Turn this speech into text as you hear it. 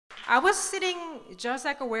I was sitting just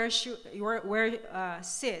like where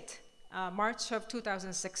sit March of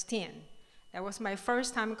 2016. That was my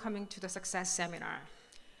first time coming to the success seminar,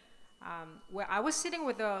 where I was sitting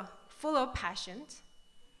with full of passion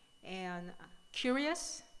and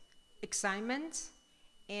curious, excitement,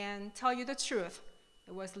 and tell you the truth,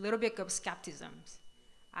 it was a little bit of skepticism.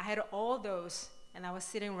 I had all those, and I was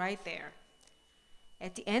sitting right there.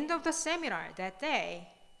 At the end of the seminar that day,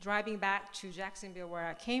 driving back to Jacksonville where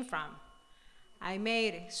I came from, I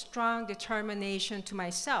made a strong determination to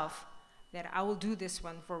myself that I will do this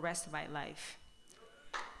one for the rest of my life.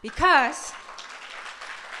 Because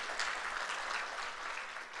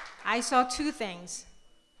I saw two things.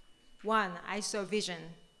 One, I saw vision.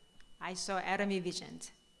 I saw Atomy vision.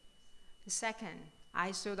 The second,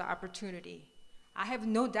 I saw the opportunity. I have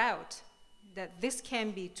no doubt that this can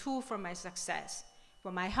be a tool for my success,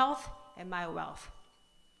 for my health and my wealth.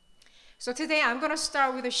 So today I'm going to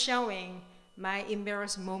start with showing my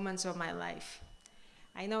embarrassed moments of my life.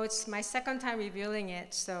 I know it's my second time revealing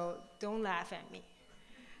it, so don't laugh at me.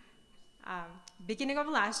 Beginning of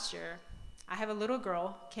last year, I have a little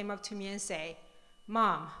girl came up to me and say,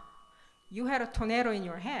 "Mom, you had a tornado in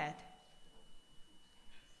your head."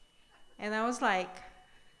 And I was like,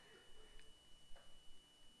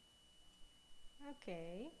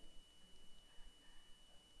 okay.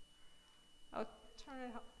 I'll turn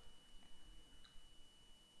it up.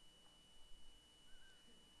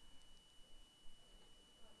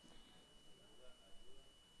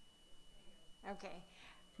 Okay.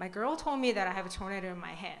 My girl told me that I have a tornado in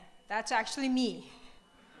my head. That's actually me,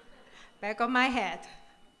 back of my head.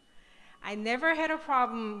 I never had a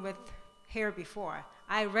problem with hair before.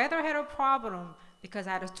 I rather had a problem because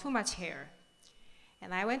I had too much hair.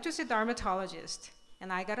 And I went to see a dermatologist,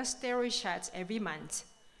 and I got a steroid shots every month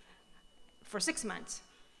for 6 months.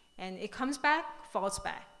 And it comes back, falls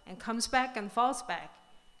back, and comes back and falls back.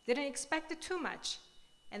 Didn't expect it too much.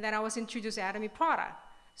 And then I was introduced to Atomy product,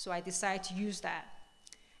 so I decided to use that.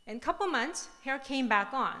 In a couple months, hair came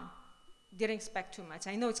back on. Didn't expect too much.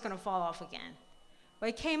 I know it's gonna fall off again. But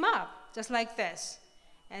it came up, just like this.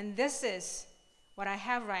 And this is what I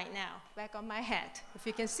have right now, back on my head, if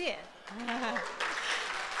you can see it.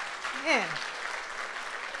 Yeah.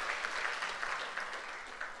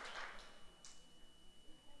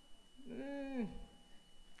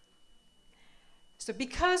 So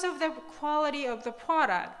because of the quality of the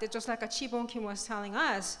product, just like Chibon Kim was telling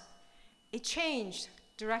us, it changed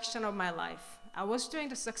direction of my life. I was doing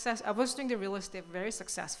the real estate very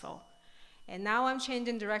successful. And now I'm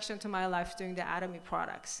changing direction to my life doing the Atomy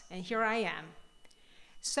products. And here I am.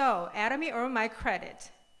 So Atomy earned my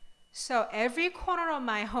credit. So every corner of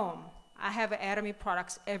my home, I have Atomy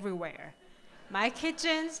products everywhere. My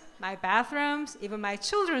kitchens, my bathrooms, even my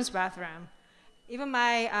children's bathroom, even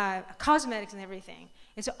my cosmetics and everything.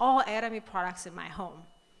 It's all Atomy products in my home.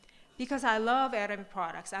 Because I love Atomy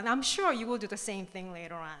products, and I'm sure you will do the same thing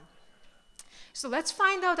later on. So let's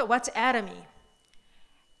find out what's Atomy.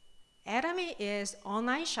 Atomy is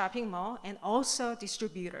online shopping mall and also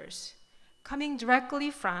distributors coming directly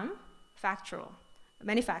from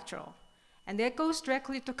manufacturer. And that goes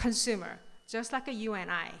directly to consumer, just like you and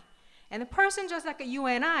I. And a person just like you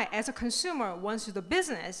and I, as a consumer, wants to do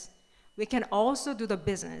business, we can also do the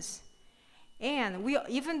business. And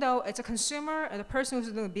even though it's a consumer or the person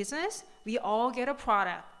who's doing business, we all get a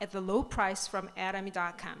product at the low price from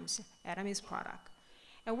Atomy.com, Atomy's product.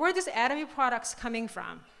 And where this Atomy products coming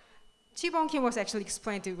from? Chibon Kim was actually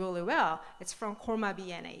explained it really well. It's from Korma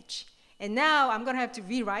B&H. And now I'm going to have to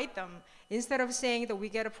rewrite them. Instead of saying that we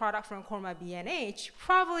get a product from Korma B&H,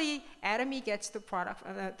 probably Atomy gets the product,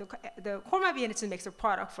 the Korma B&H makes a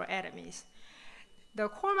product for Atomy's. The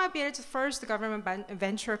Korma B&H is the first government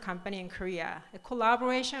venture company in Korea, a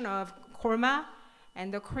collaboration of Korma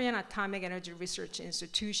and the Korean Atomic Energy Research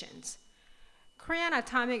Institutions. Korean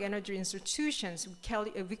Atomic Energy Institutions,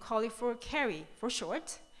 we call it for KERI for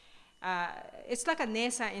short. It's like a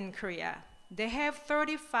NASA in Korea. They have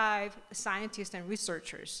 35 scientists and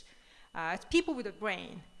researchers. It's people with a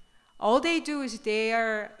brain. All they do is they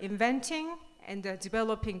are inventing and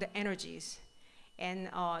developing the energies and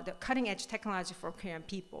the cutting edge technology for Korean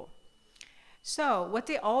people. So what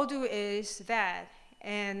they all do is that,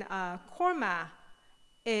 and Korma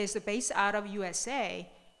is based out of USA,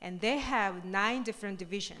 and they have 9 different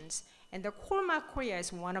divisions, and the Korma Korea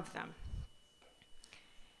is one of them.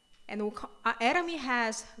 And Atomy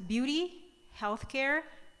has beauty, healthcare,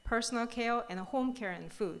 personal care, and home care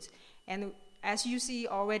and foods. And as you see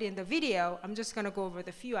already in the video, I'm just gonna go over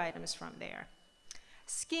the few items from there.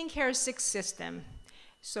 Skincare 6 system.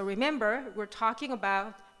 So remember, we're talking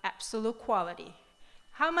about absolute quality.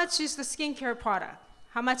 How much is the skincare product?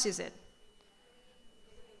 How much is it?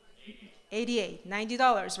 $88,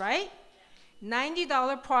 $90, right?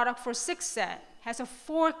 $90 product for 6 set has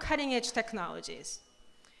 4 cutting-edge technologies.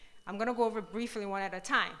 I'm going to go over briefly one at a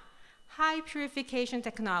time. High purification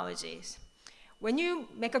technologies. When you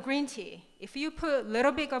make a green tea, if you put a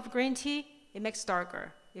little bit of green tea, it makes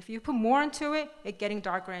darker. If you put more into it, it's getting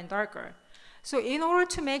darker and darker. So in order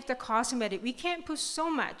to make the cosmetic, we can't put so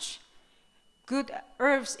much good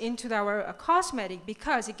herbs into our cosmetic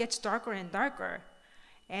because it gets darker and darker.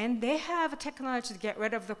 And they have a technology to get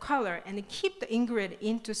rid of the color and keep the ingredient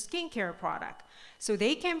into skincare product. So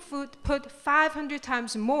they can put 500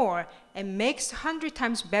 times more and makes 100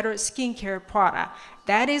 times better skincare product.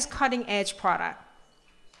 That is cutting edge product.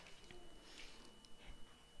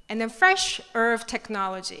 And then fresh herb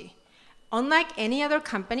technology. Unlike any other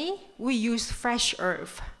company, we use fresh herb.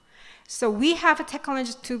 So we have a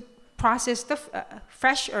technology to process the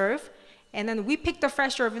fresh herb, and then we pick the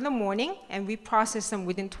fresh herb in the morning and we process them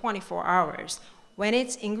within 24 hours when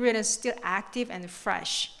its ingredients still active and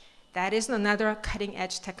fresh. That is another cutting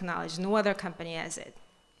edge technology. No other company has it.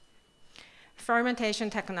 Fermentation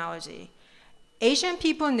technology. Asian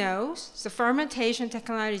people know the fermentation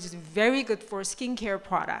technology is very good for skincare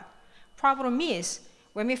product. Problem is,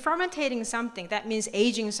 when we're fermentating something, that means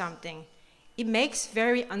aging something, it makes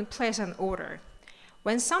very unpleasant odor.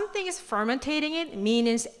 When something is fermentating it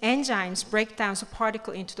means enzymes break down the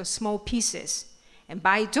particle into the small pieces. And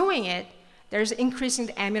by doing it, there's increasing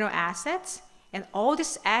the amino acids, and all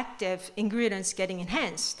these active ingredients getting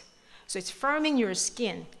enhanced. So it's firming your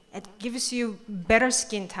skin. It gives you better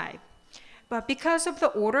skin type. But because of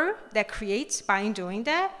the odor that creates by doing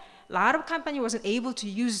that, a lot of companies wasn't able to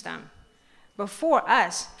use them. But for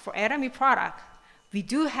us, for Atomy product, we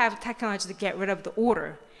do have technology to get rid of the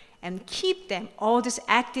odor and keep them, all these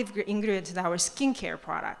active ingredients in our skincare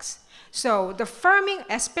products. So the firming,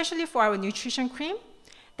 especially for our nutrition cream,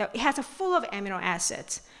 that it has a full of amino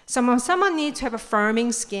acids. So when someone needs to have a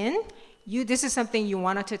firming skin, this is something you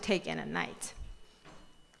wanted to take in at night.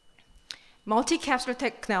 Multi-capsule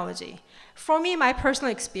technology. For me, my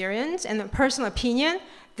personal experience and personal opinion,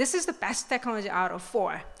 this is the best technology out of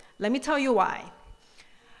 4. Let me tell you why.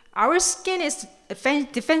 Our skin is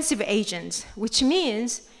defensive agents, which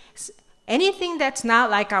means anything that's not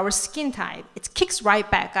like our skin type, it kicks right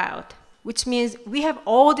back out, which means we have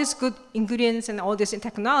all these good ingredients and all this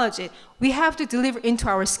technology. We have to deliver into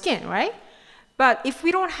our skin, right? But if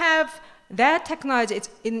we don't have that technology,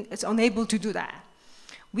 it's unable to do that.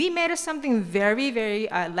 We made something very, very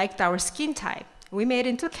like our skin type. We made it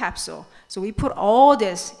into a capsule. So we put all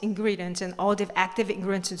these ingredients and all the active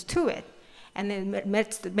ingredients to it, and then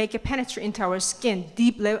make it penetrate into our skin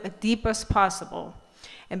deep as possible.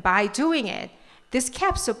 And by doing it, this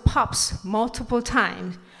capsule pops multiple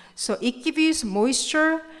times. So it gives you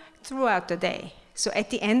moisture throughout the day. So at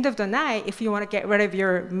the end of the night, if you want to get rid of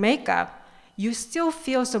your makeup, you still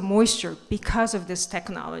feel the moisture because of these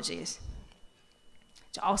technologies.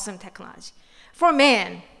 It's awesome technology. For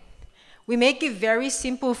men, we make it very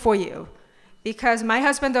simple for you because my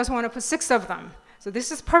husband doesn't want to put 6 of them. So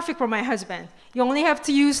this is perfect for my husband. You only have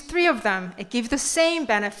to use 3 of them and give the same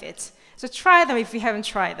benefits. So try them if you haven't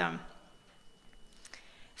tried them.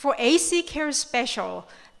 For AC Care Special,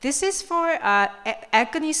 this is for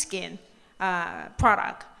acne skin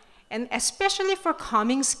product. And especially for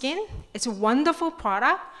calming skin, it's a wonderful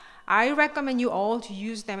product. I recommend you all to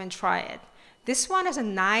use them and try it. This one has a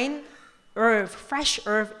 9 herb, fresh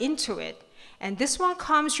herb into it. And this one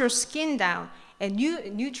calms your skin down and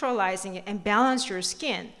neutralizing it and balance your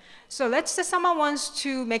skin. So let's say someone wants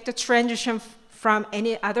to make the transition from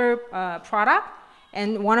any other product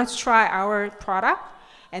and want to try our product.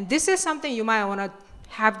 And this is something you might want to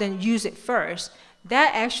have them use it first.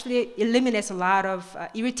 That actually eliminates a lot of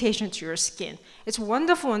irritation to your skin. It's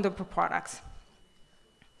wonderful, wonderful products.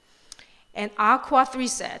 And Aqua 3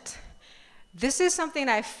 set. This is something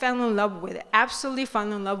that I fell in love with, absolutely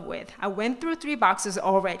fell in love with. I went through 3 boxes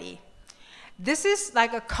already. This is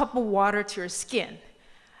like a cup of water to your skin.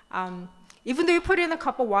 Even though you put in a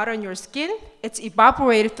cup of water in your skin, it's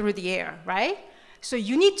evaporated through the air, right? So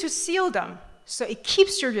you need to seal them, so it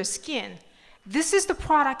keeps your skin. This is the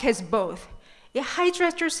product has both. It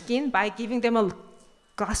hydrates your skin by giving them a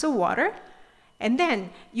glass of water, and then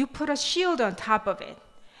you put a shield on top of it,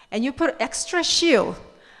 and you put extra shield,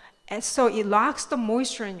 and so it locks the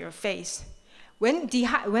moisture in your face.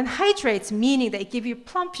 When hydrates, meaning that it gives you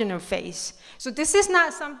plump in your face. So this is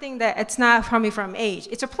not something that it's not coming from age.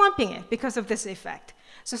 It's a plumping it because of this effect.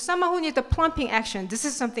 So someone who needs the plumping action, this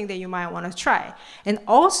is something that you might want to try. And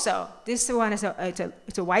also, this one is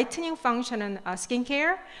it's a whitening function in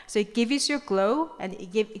skincare. So it gives you glow and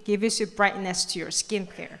it gives you brightness to your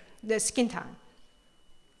the skin tone.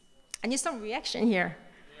 I need some reaction here.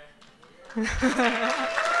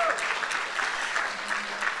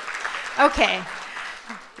 Okay,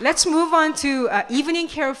 let's move on to evening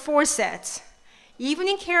care 4 sets.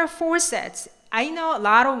 Evening care 4 sets. I know a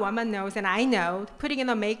lot of women knows, and I know, putting in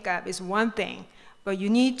the makeup is one thing, but you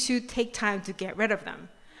need to take time to get rid of them.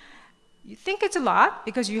 You think it's a lot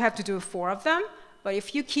because you have to do 4 of them, but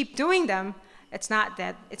if you keep doing them, it's not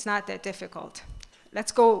that difficult.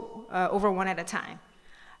 Let's go over one at a time.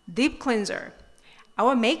 Deep cleanser.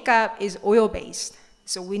 Our makeup is oil-based,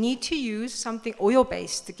 so we need to use something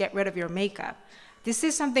oil-based to get rid of your makeup. This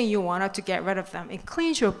is something you want to get rid of them. It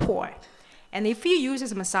cleans your pore. And if you use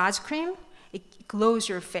as a massage cream, it glows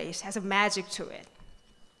your face, has a magic to it.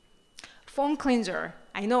 Foam cleanser.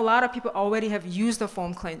 I know a lot of people already have used the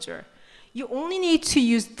foam cleanser. You only need to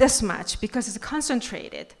use this much because it's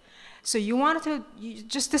concentrated. So you want to use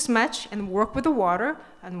just this much and work with the water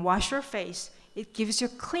and wash your face. It gives you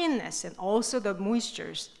cleanness and also the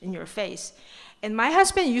moistures in your face. And my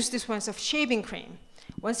husband used this one as a shaving cream.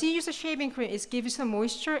 Once you use a shaving cream, it gives you some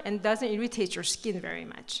moisture and doesn't irritate your skin very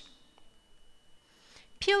much.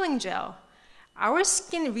 Peeling gel. Our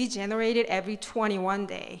skin regenerated every 21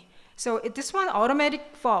 days. So this one automatic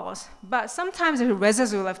falls, but sometimes there's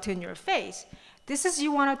residue left in your face. This is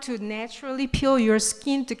you want to naturally peel your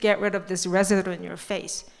skin to get rid of this residue in your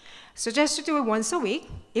face. So just to do it once a week.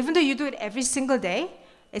 Even though you do it every single day,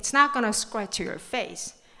 it's not gonna scratch your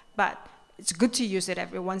face, but it's good to use it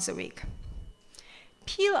every once a week.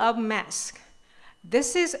 Peel-up mask.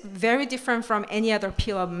 This is very different from any other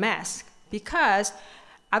peel-up mask because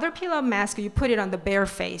other peel-up mask, you put it on the bare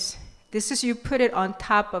face. This is you put it on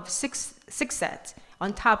top of six sets,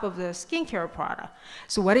 on top of the skincare product.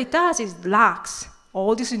 So what it does is locks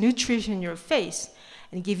all this nutrition in your face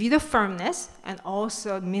and give you the firmness and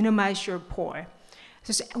also minimize your pore.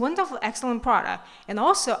 So it's a wonderful, excellent product. And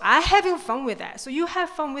also, I'm having fun with that. So you have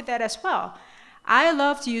fun with that as well. I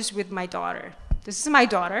love to use with my daughter. This is my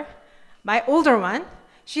daughter, my older one.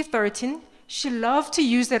 She's 13. She loves to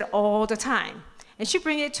use it all the time. And she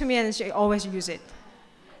brings it to me and she always uses it.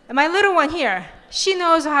 And my little one here, she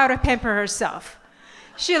knows how to pamper herself.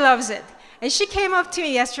 She loves it. And she came up to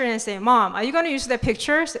me yesterday and said, Mom, are you going to use that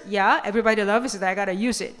picture? I said, yeah, everybody loves it, I got to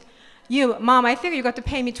use it. Mom, I think you got to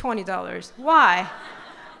pay me $20. Why?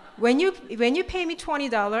 When you pay me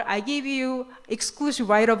 $20, I give you exclusive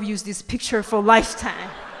right of use this picture for lifetime.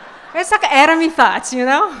 It's like Atomy thoughts, you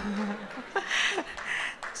know?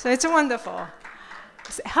 So it's wonderful.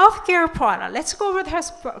 Healthcare product. Let's go over the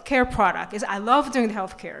healthcare product. I love doing the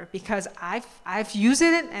healthcare because I've used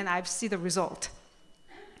it and I've seen the result.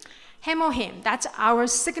 Hemohim, that's our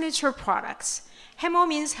signature products. Hemo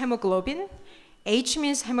means hemoglobin. H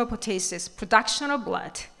means hemopoiesis, production of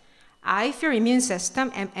blood. I for immune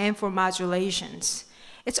system and M for modulations.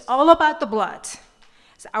 It's all about the blood.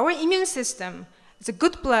 So our immune system, the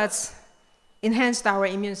good bloods enhanced our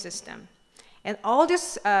immune system. And all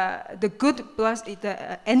this, the good blood,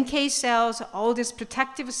 the NK cells, all these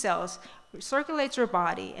protective cells circulate your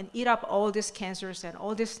body and eat up all these cancers and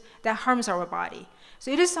all this that harms our body. So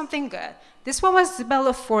it is something good. This one was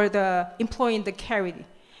developed for the employee in the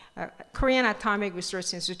Korean Atomic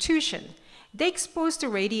Research Institution. They exposed to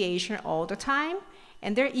radiation all the time,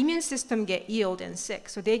 and their immune system get ill and sick,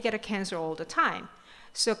 so they get a cancer all the time.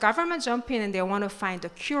 So government jump in and they want to find a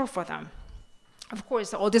cure for them. Of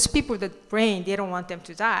course, all these people with the brain, they don't want them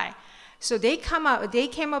to die. So they came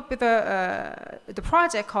up with the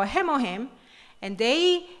project called Hemohim, and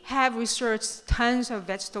they have researched tons of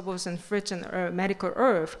vegetables and fruits and medical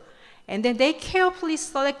herbs. And then they carefully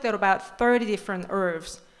selected about 30 different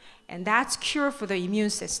herbs, and that's cure for the immune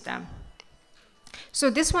system. So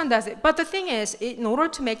this one does it. But the thing is, in order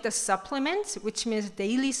to make the supplement, which means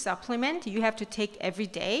daily supplement, you have to take every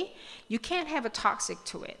day, you can't have a toxic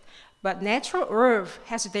to it. But natural herb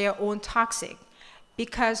has their own toxic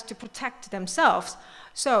because to protect themselves.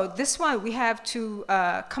 So this one, we have to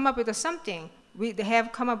come up with something. They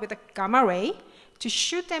have come up with a gamma ray to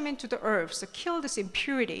shoot them into the herbs to kill this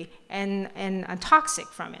impurity and toxic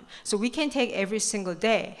from it. So we can take every single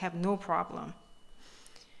day, have no problem.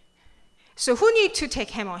 So who need to take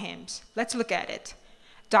hemohims? Let's look at it.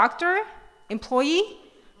 Doctor, employee,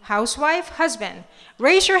 housewife, husband.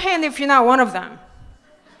 Raise your hand if you're not one of them.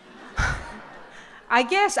 I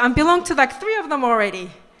guess I belong to like 3 of them already.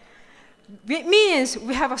 It means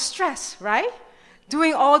we have a stress, right?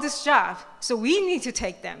 Doing all this job. So we need to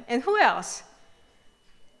take them. And who else?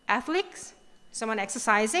 athletes, someone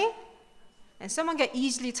exercising, and someone get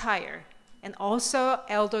easily tired, and also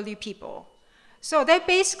elderly people. So they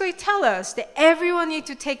basically tell us that everyone needs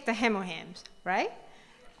to take the hemohims, right?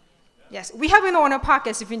 Yes, we have it on our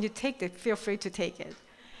pockets. If you need to take it, feel free to take it.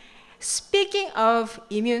 Speaking of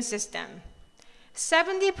immune system,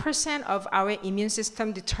 70% of our immune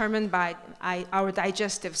system determined by our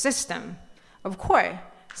digestive system. Of course,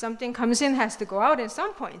 something comes in, has to go out at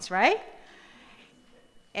some points, right?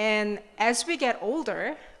 And as we get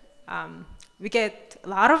older, we get a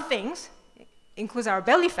lot of things, includes our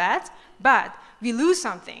belly fat, but we lose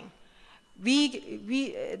something.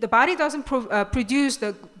 The body doesn't produce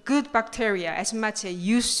the good bacteria as much as it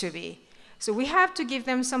used to be. So we have to give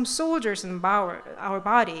them some soldiers in our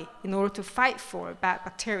body in order to fight for bad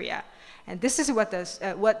bacteria. And this is what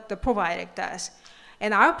the probiotic does.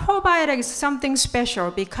 And our probiotic is something special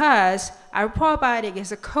because our probiotic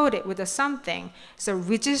is coated with something, so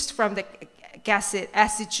resists from the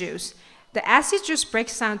acid juice. The acid juice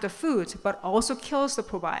breaks down the food, but also kills the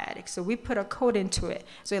probiotic. So we put a coat into it,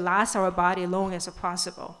 so it lasts our body long as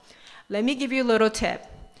possible. Let me give you a little tip.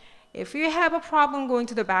 If you have a problem going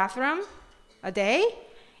to the bathroom a day,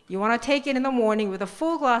 you want to take it in the morning with a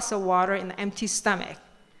full glass of water in an empty stomach.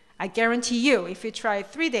 I guarantee you, if you try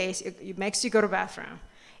 3 days, it makes you go to the bathroom.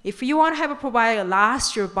 If you want to have a probiotic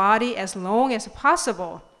last your body as long as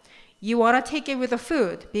possible, you want to take it with the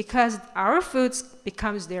food because our food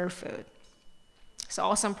becomes their food. It's an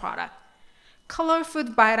awesome product. Color food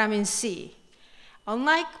vitamin C.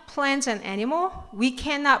 Unlike plants and animals, we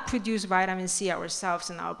cannot produce vitamin C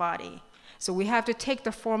ourselves in our body. So we have to take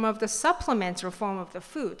the form of the supplements or form of the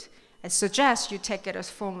food. I suggest you take it as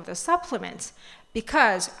form of the supplements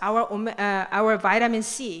because our vitamin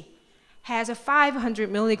C has 500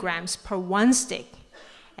 milligrams per 1 stick.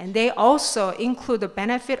 And they also include the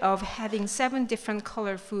benefit of having 7 different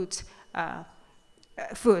color food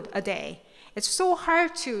a day. It's so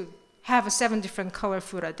hard to have 7 different color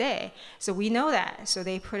food a day. So we know that. So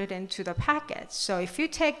they put it into the packet. So if you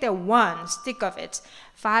take the 1 stick of it,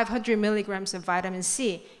 500 milligrams of vitamin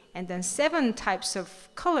C, and then 7 types of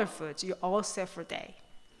color foods, you're all set for a day.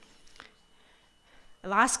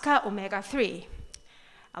 Alaska omega-3.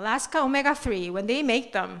 Alaska omega-3, when they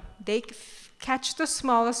make them, they catch the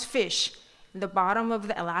smallest fish in the bottom of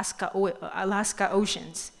the Alaska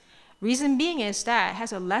oceans. Reason being is that it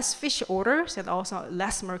has a less fish odors and also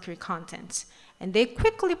less mercury contents. And they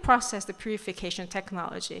quickly process the purification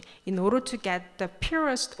technology in order to get the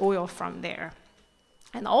purest oil from there.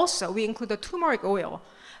 And also, we include the turmeric oil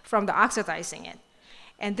from the oxidizing it.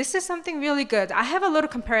 And this is something really good. I have a little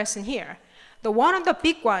comparison here. The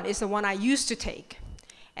big one is the one I used to take.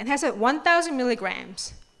 And has 1,000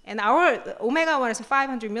 milligrams. And our omega-1 is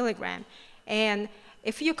 500 milligrams. And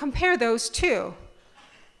if you compare those two,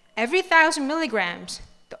 every 1,000 milligrams,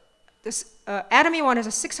 this Atomy one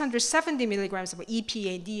has 670 milligrams of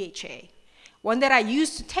EPA and DHA. One that I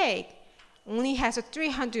used to take only has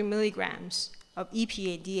 300 milligrams of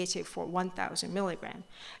EPA and DHA for 1,000 milligrams.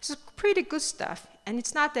 So it's pretty good stuff, and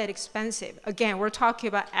it's not that expensive. Again, we're talking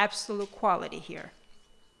about absolute quality here.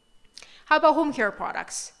 How about home care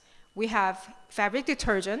products? We have fabric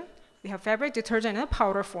detergent. We have fabric detergent in a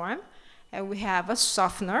powder form, and we have a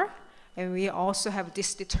softener, and we also have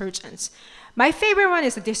dish detergents. My favorite one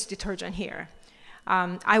is the dish detergent here.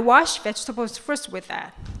 I wash vegetables first with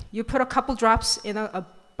that. You put a couple drops in a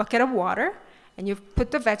bucket of water, and you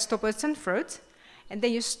put the vegetables and fruit, and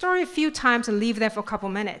then you stir it a few times and leave them for a couple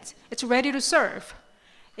minutes. It's ready to serve.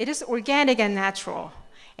 It is organic and natural.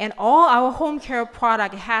 And all our home care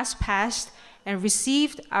product has passed and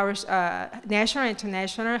received our National and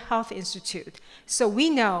International Health Institute. So we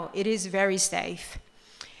know it is very safe.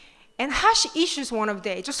 And hash issues one of the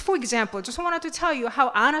day. Just for example, just wanted to tell you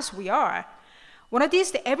how honest we are. One of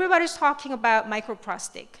these, everybody's talking about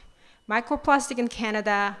microplastic. Microplastic in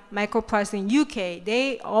Canada, microplastic in UK,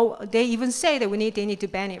 they even say that they need to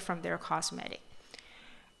ban it from their cosmetic.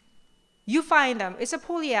 You find them, it's a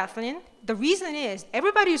polyethylene. The reason is,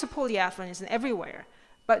 everybody uses polyethylene everywhere.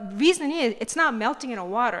 But the reason is, it's not melting in the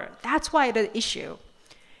water. That's why the issue.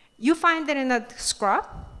 You find it in a scrub,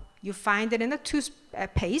 you find it in a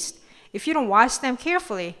toothpaste. If you don't wash them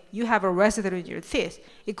carefully, you have a residue in your teeth.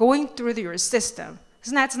 It's going through your system.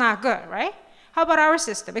 So that's not good, right? How about our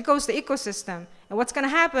system? It goes to the ecosystem. And what's going to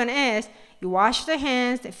happen is you wash the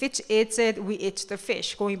hands, the fish eats it, we eat the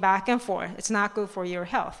fish, going back and forth. It's not good for your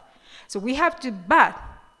health. So we have to, but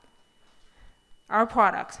our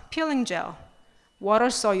products, peeling gel, water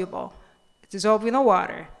soluble, dissolve in the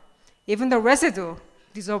water. Even the residue,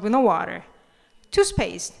 dissolve in the water.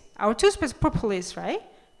 Toothpaste, our toothpaste propolis, right?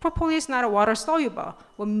 Propylene is not a water soluble.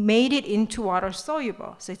 We made it into water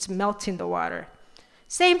soluble, so it's melting the water.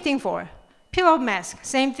 Same thing for pillow mask,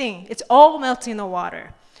 same thing. It's all melting the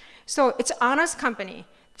water. So it's honest company.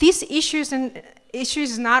 These issues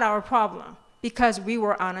is not our problem because we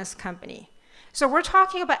were honest company. So we're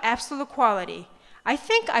talking about absolute quality. I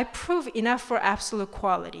think I proved enough for absolute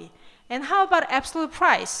quality. And how about absolute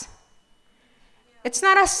price? It's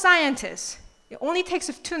not a scientist. It only takes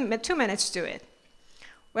 2 minutes to do it.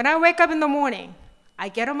 When I wake up in the morning, I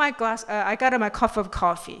get on my cup of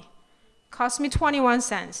coffee. Costs me 21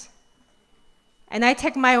 cents. And I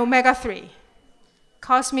take my omega-3.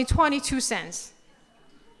 Costs me 22 cents.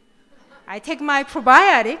 I take my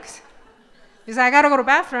probiotics, because I gotta go to the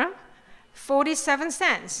bathroom, 47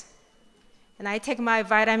 cents. And I take my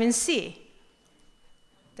vitamin C.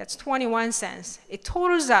 That's 21 cents. It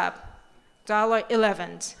totals up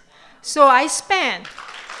 $1.11. So I spend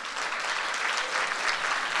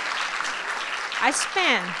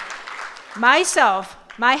myself,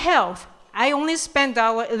 my health, I only spend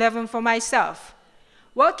 $1.11 for myself.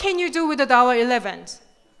 What can you do with the $1.11?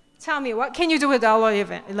 Tell me, what can you do with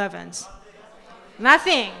 $1.11?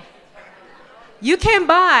 Nothing. You can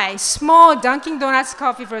buy small Dunkin' Donuts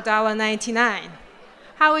coffee for $1.99.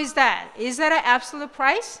 How is that? Is that an absolute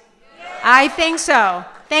price? I think so.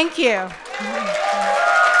 Thank you.